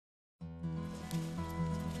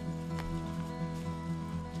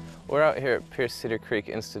We're out here at Pierce Cedar Creek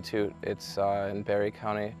Institute. It's in Barry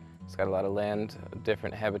County. It's got a lot of land,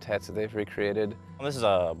 different habitats that they've recreated. This is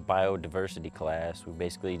a biodiversity class. We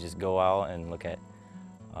basically just go out and look at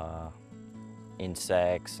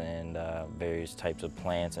insects and various types of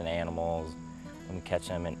plants and animals, and we catch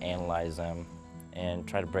them and analyze them and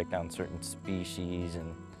try to break down certain species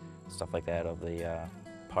and stuff like that of the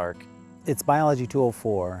park. It's Biology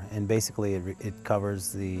 204, and basically it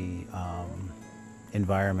covers the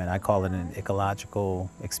environment. I call it an ecological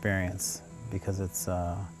experience because it's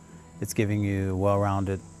giving you a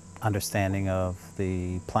well-rounded understanding of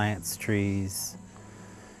the plants, trees,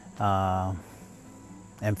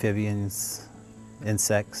 amphibians,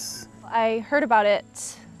 insects. I heard about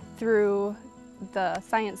it through the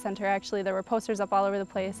Science Center. Actually, there were posters up all over the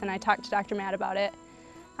place, and I talked to Dr. Matt about it.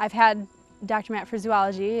 I've had Dr. Matt for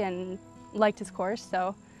zoology and liked his course,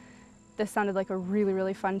 so this sounded like a really,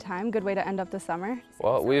 really fun time. Good way to end up the summer.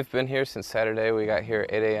 Well, we've been here since Saturday. We got here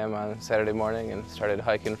at 8 a.m. on Saturday morning and started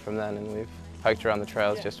hiking from then, and we've hiked around the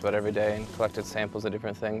trails just about every day and collected samples of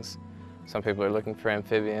different things. Some people are looking for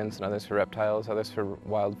amphibians and others for reptiles, others for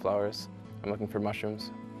wildflowers. I'm looking for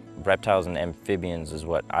mushrooms. Reptiles and amphibians is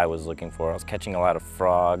what I was looking for. I was catching a lot of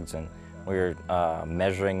frogs, and we were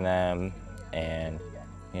measuring them and,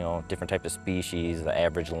 you know, different types of species, the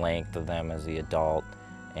average length of them as the adult,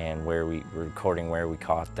 and where we were recording where we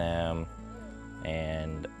caught them,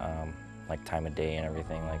 and like time of day and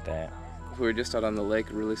everything like that. We were just out on the lake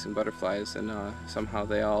releasing butterflies, and somehow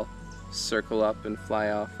they all circle up and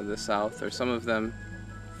fly off in the south, or some of them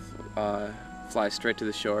fly straight to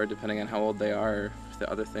the shore depending on how old they are, or the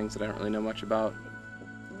other things that I don't really know much about.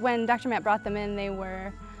 When Dr. Matt brought them in, they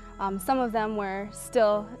were, some of them were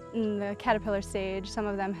still in the caterpillar stage, some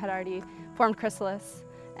of them had already formed chrysalis,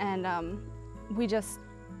 and we just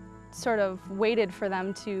sort of waited for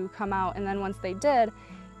them to come out, and then once they did,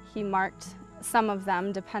 he marked some of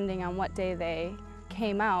them depending on what day they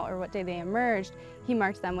came out or what day they emerged. He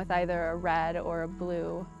marked them with either a red or a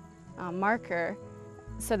blue marker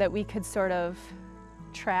so that we could sort of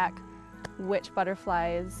track which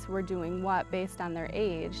butterflies were doing what based on their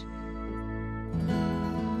age.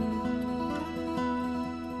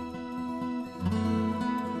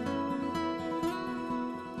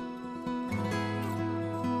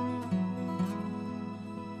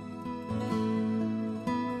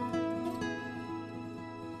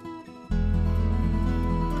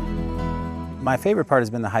 My favorite part has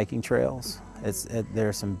been the hiking trails. There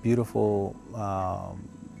are some beautiful,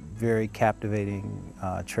 very captivating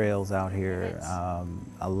trails out here.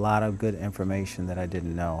 A lot of good information that I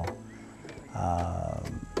didn't know.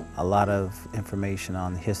 A lot of information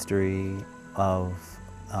on the history of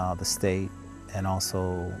the state and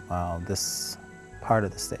also this part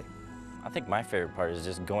of the state. I think my favorite part is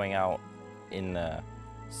just going out in the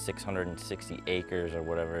 660 acres or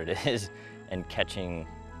whatever it is and catching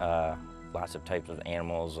lots of types of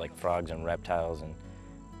animals like frogs and reptiles, and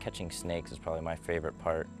catching snakes is probably my favorite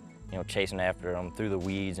part. You know, chasing after them through the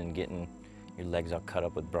weeds and getting your legs all cut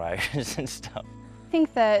up with briars and stuff. I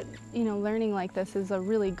think that, you know, learning like this is a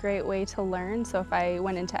really great way to learn. So if I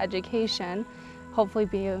went into education, hopefully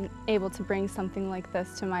being able to bring something like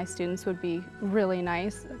this to my students would be really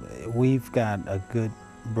nice. We've got a good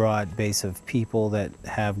broad base of people that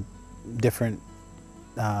have different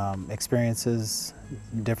experiences,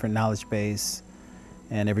 different knowledge base,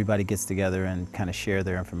 and everybody gets together and kind of share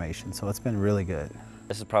their information. So it's been really good.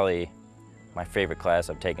 This is probably my favorite class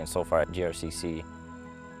I've taken so far at GRCC,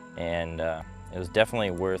 and it was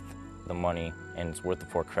definitely worth the money, and it's worth the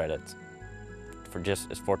 4 credits.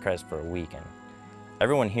 It's 4 credits for a week, and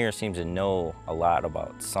everyone here seems to know a lot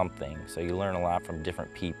about something, so you learn a lot from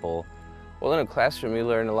different people. Well, in a classroom you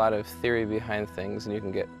learn a lot of theory behind things, and you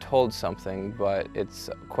can get told something, but it's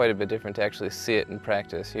quite a bit different to actually see it in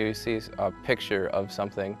practice. You see a picture of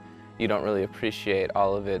something, you don't really appreciate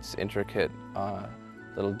all of its intricate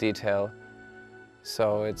little detail.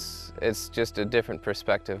 So it's just a different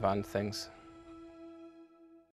perspective on things.